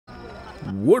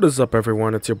What is up,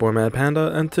 everyone? It's your boy Mad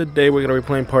Panda, and today we're going to be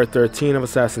playing part 13 of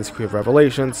Assassin's Creed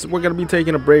Revelations. We're going to be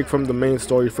taking a break from the main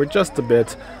story for just a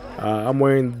bit. I'm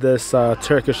wearing this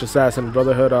Turkish Assassin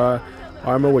Brotherhood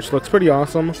armor, which looks pretty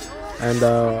awesome. And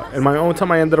in my own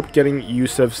time, I ended up getting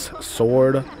Yusuf's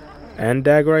sword and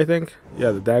dagger, I think.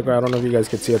 Yeah, the dagger. I don't know if you guys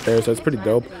can see it there, so it's pretty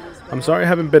dope. I'm sorry I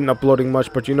haven't been uploading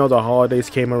much, but you know the holidays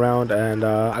came around, and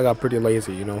I got pretty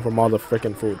lazy, you know, from all the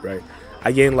freaking food, right?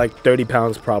 I gained like 30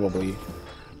 pounds probably.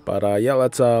 But yeah,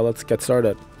 let's get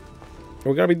started.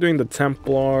 We're gonna be doing the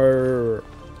Templar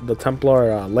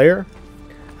lair.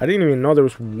 I didn't even know there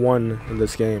was one in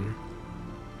this game.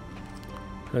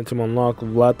 And to unlock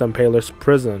Vlad the Impaler's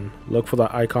prison, look for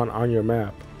the icon on your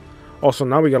map. Also,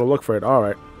 now we gotta look for it. All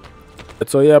right.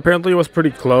 So yeah, apparently it was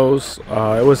pretty close.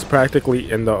 It was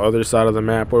practically in the other side of the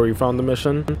map where we found the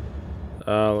mission.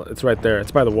 It's right there.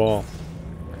 It's by the wall.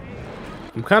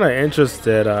 I'm kind of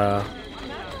interested to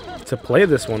play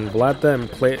this one, Vlad the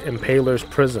Impaler's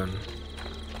prison.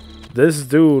 This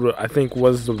dude, I think,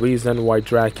 was the reason why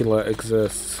Dracula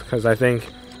exists, because I think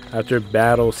after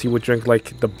battles he would drink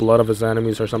like the blood of his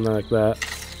enemies or something like that.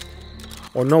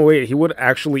 Or no, wait, he would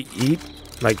actually eat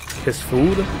like his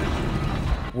food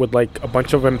with like a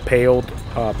bunch of impaled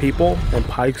people and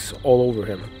pikes all over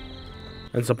him.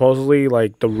 And supposedly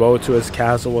like the road to his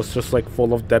castle was just like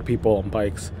full of dead people on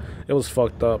pikes. It was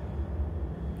fucked up.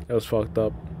 It was fucked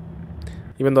up.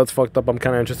 Even though it's fucked up, I'm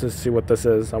kind of interested to see what this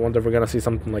is. I wonder if we're gonna see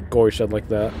something like gory shit like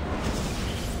that.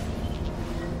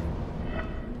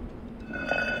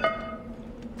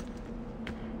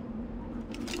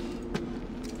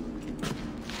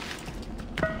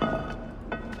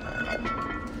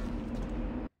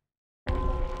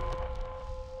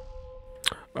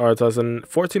 Alright, so in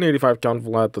 1485, Count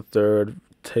Vlad III,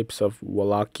 Tapes of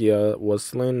Wallachia, was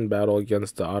slain in battle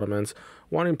against the Ottomans.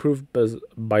 Wanting proof,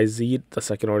 Bayezid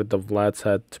II ordered the Vlad's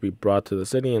head to be brought to the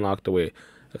city and locked away.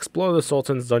 Explore the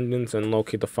Sultan's dungeons and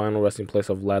locate the final resting place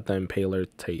of Vlad the Impaler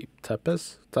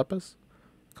Tepes?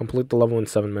 Complete the level in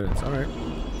 7 minutes. Alright.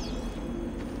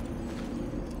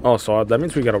 Oh, so that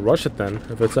means we gotta rush it then.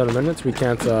 If it's 7 minutes, we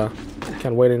can't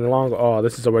wait any longer. Oh,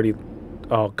 this is already...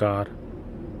 Oh, God.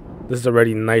 This is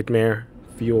already nightmare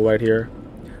fuel right here.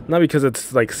 Not because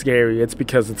it's like scary, it's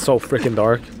because it's so freaking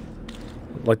dark.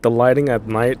 Like the lighting at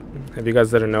night, if you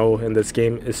guys didn't know, in this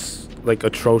game is like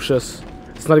atrocious.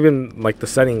 It's not even like the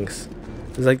settings.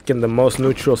 It's like in the most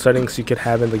neutral settings you could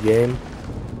have in the game.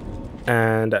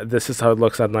 And this is how it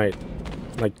looks at night.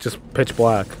 Like just pitch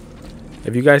black.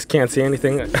 If you guys can't see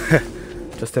anything,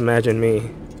 just imagine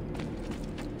me.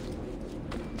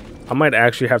 I might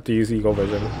actually have to use Eagle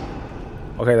Vision.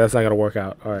 Okay, that's not gonna work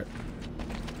out. Alright.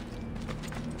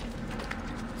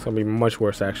 It's gonna be much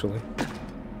worse, actually.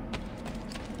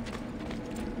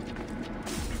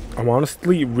 I'm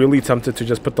honestly really tempted to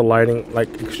just put the lighting like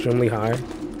extremely high.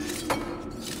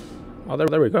 Oh,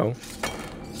 there we go.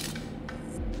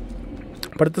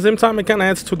 But at the same time, it kind of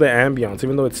adds to the ambiance,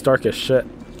 even though it's dark as shit.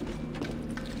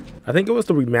 I think it was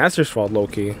the remaster's fault,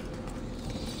 low-key.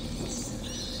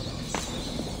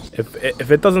 If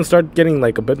it doesn't start getting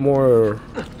like a bit more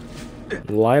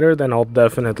lighter, then I'll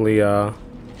definitely I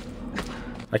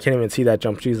can't even see that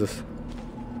jump, Jesus.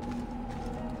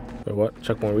 Wait, what?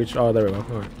 Checkpoint reach. Oh, there we go.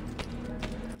 Alright.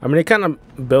 I mean, it kind of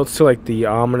builds to like the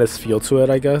ominous feel to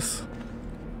it, I guess.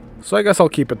 So I guess I'll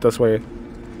keep it this way.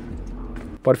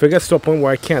 But if it gets to a point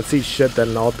where I can't see shit,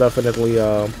 then I'll definitely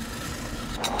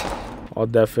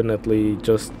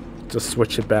just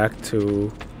switch it back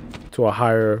to a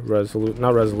higher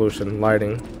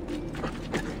lighting.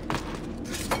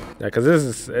 Yeah, because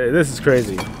this is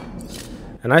crazy.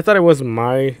 And I thought it was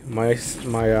my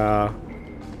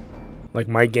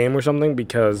game or something,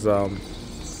 because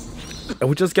it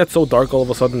would just get so dark all of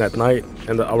a sudden at night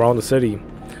and around the city.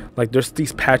 Like there's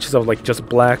these patches of like just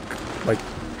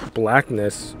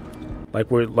blackness, like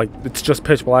where like it's just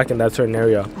pitch black in that certain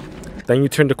area. Then you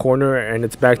turn the corner and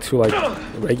it's back to like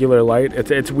regular light.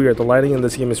 It's weird. The lighting in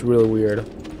this game is really weird.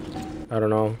 I don't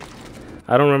know.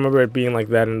 I don't remember it being like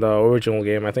that in the original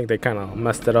game. I think they kind of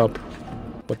messed it up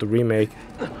with the remake.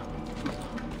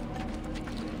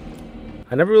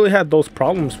 I never really had those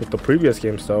problems with the previous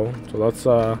games though. So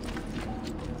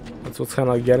that's what's kind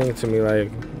of getting to me. Like,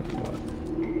 what?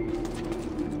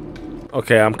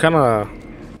 Okay, I'm kind of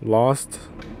lost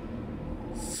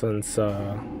since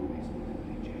I'm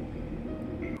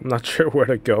not sure where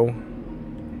to go.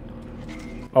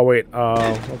 Oh wait,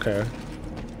 okay.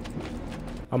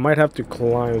 I might have to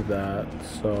climb that,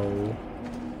 so...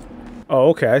 Oh,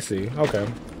 okay, I see. Okay.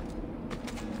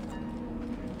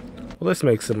 Well, this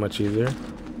makes it much easier. I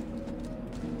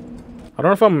don't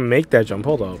know if I'm gonna make that jump.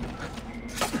 Hold up.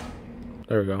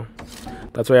 There we go.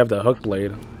 That's why you have the hook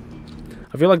blade.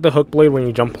 I feel like the hook blade, when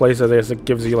you jump places, it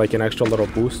gives you like an extra little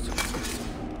boost.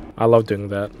 I love doing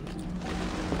that.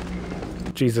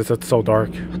 Jesus, it's so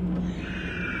dark.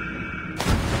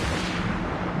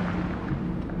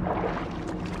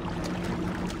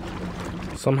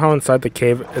 Somehow inside the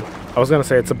cave, I was gonna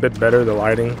say it's a bit better, the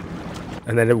lighting.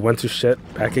 And then it went to shit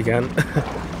back again.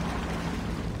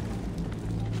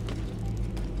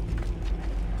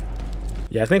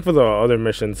 Yeah, I think for the other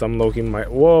missions, I'm low-key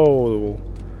might... Whoa!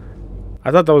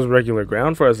 I thought that was regular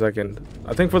ground for a second.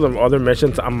 I think for the other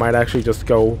missions, I might actually just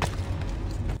go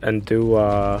and do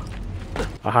a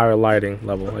higher lighting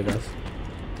level, I guess.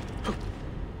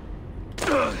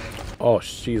 Oh,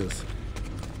 Jesus.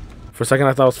 For a second,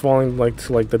 I thought I was falling like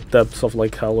to like the depths of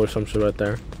like hell or some shit right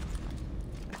there.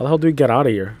 How the hell do we get out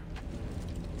of here?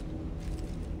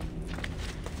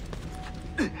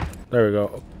 There we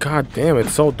go. God damn,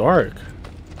 it's so dark.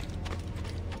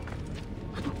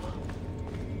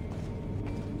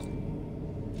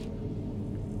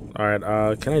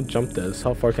 Alright, can I jump this?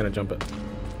 How far can I jump it?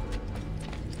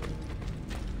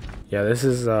 Yeah, this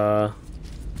is, I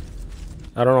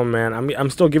don't know, man. I'm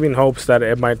still giving hopes that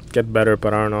it might get better,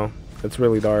 but I don't know. It's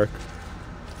really dark.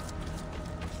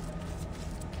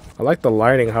 I like the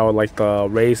lighting, how like the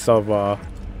rays of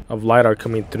light are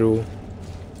coming through.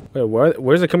 Wait,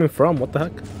 where's it coming from? What the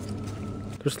heck?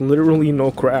 There's literally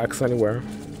no cracks anywhere.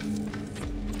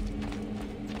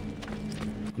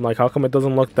 I'm like, how come it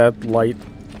doesn't look that light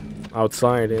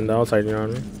outside in the outside, you know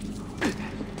what I mean?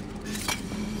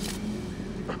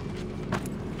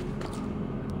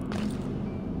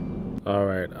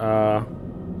 Alright,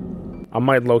 I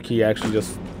might low-key actually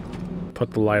just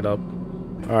put the light up.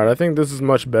 Alright, I think this is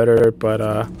much better, but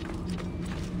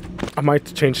I might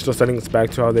change the settings back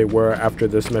to how they were after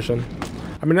this mission.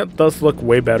 I mean, it does look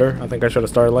way better. I think I should have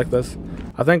started like this.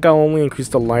 I think I'll only increase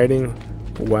the lighting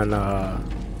when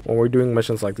we're doing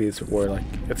missions like these, where like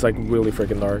it's like really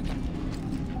freaking dark.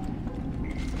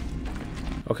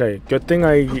 Okay, good thing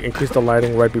I increased the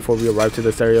lighting right before we arrived to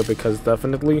this area, because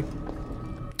definitely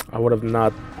I would have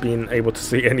not been able to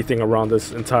see anything around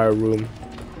this entire room.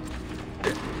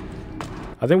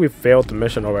 I think we failed the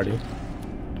mission already.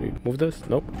 Do we move this?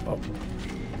 Nope. Oh.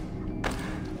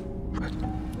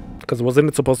 Because wasn't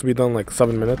it supposed to be done like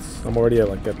 7 minutes? I'm already at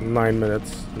like 9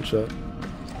 minutes and shit.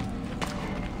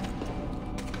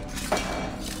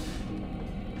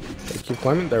 Okay, keep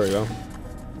climbing. There we go.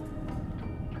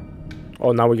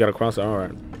 Oh, now we gotta cross it.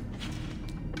 Alright.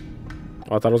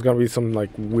 Oh, I thought it was gonna be some like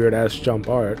weird ass jump.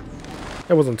 Alright.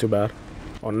 It wasn't too bad.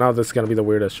 Oh, now this is gonna be the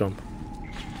weirdest jump.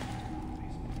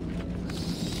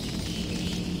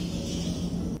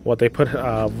 What, they put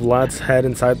Vlad's head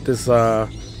inside this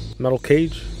metal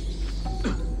cage?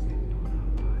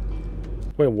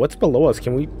 Wait, what's below us?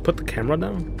 Can we put the camera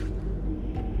down?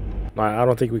 No, I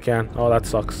don't think we can. Oh, that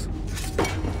sucks.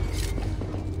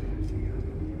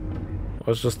 It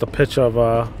was just a pitch of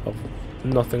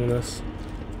nothingness.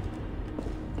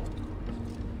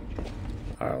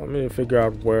 Alright, let me figure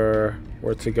out where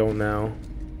to go now.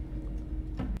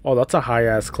 Oh, that's a high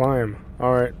ass climb.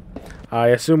 Alright. I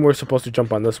assume we're supposed to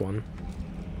jump on this one.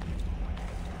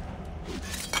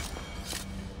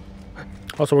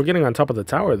 Oh, so we're getting on top of the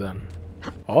tower then.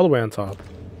 All the way on top.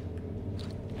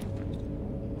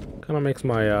 Kind of makes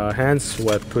my hands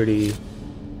sweat pretty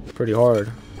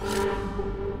hard.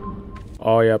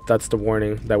 Oh, yep, that's the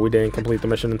warning that we didn't complete the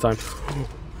mission in time.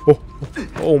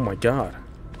 Oh my god.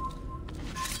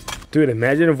 Dude,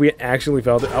 imagine if we actually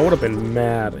failed it. I would have been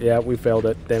mad. Yeah, we failed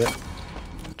it. Damn it.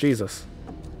 Jesus.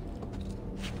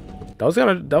 That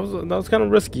was kind of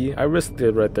risky. I risked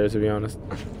it right there, to be honest.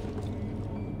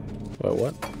 Wait,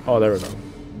 what? Oh, there we go.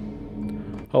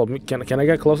 Oh, can I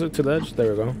get closer to the edge?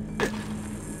 There we go.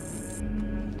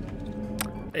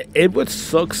 It would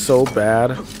suck so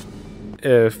bad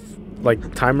if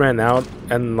like time ran out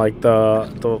and like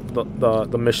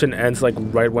the mission ends like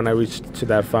right when I reach to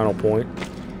that final point.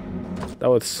 That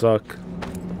would suck.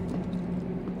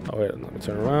 Oh wait, let me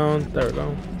turn around. There we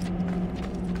go.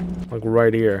 Like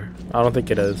right here. I don't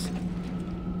think it is.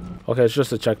 Okay, it's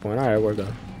just a checkpoint. Alright, we're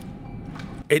good.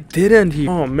 It did end here.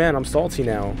 Oh man, I'm salty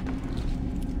now.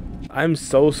 I'm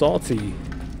so salty.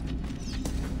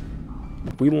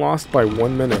 We lost by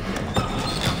 1 minute.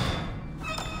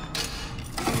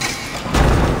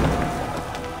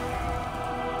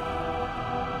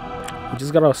 We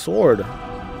just got a sword.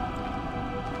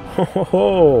 Ho ho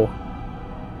ho.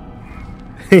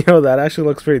 Yo, that actually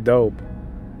looks pretty dope.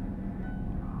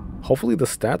 Hopefully the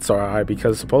stats are high,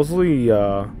 because supposedly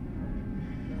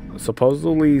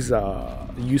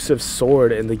Yusuf's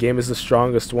sword in the game is the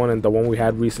strongest one, and the one we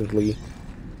had recently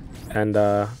And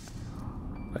I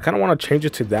kind of want to change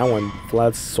it to that one,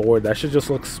 Vlad's sword. That shit just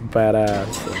looks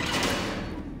badass.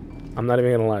 Like, I'm not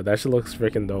even gonna lie, that shit looks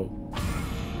freaking dope.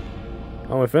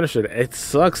 Oh, we finished it. It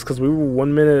sucks because we were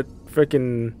 1 minute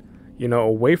freaking, you know,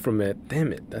 away from it.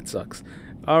 Damn it, that sucks.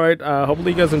 Alright,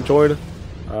 hopefully you guys enjoyed.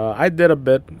 I did a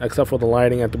bit, except for the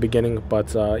lighting at the beginning,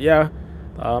 but yeah,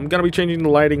 I'm gonna be changing the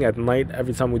lighting at night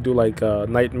every time we do like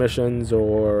night missions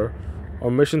or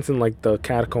missions in like the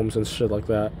catacombs and shit like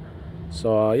that.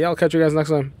 So yeah, I'll catch you guys next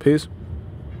time. Peace.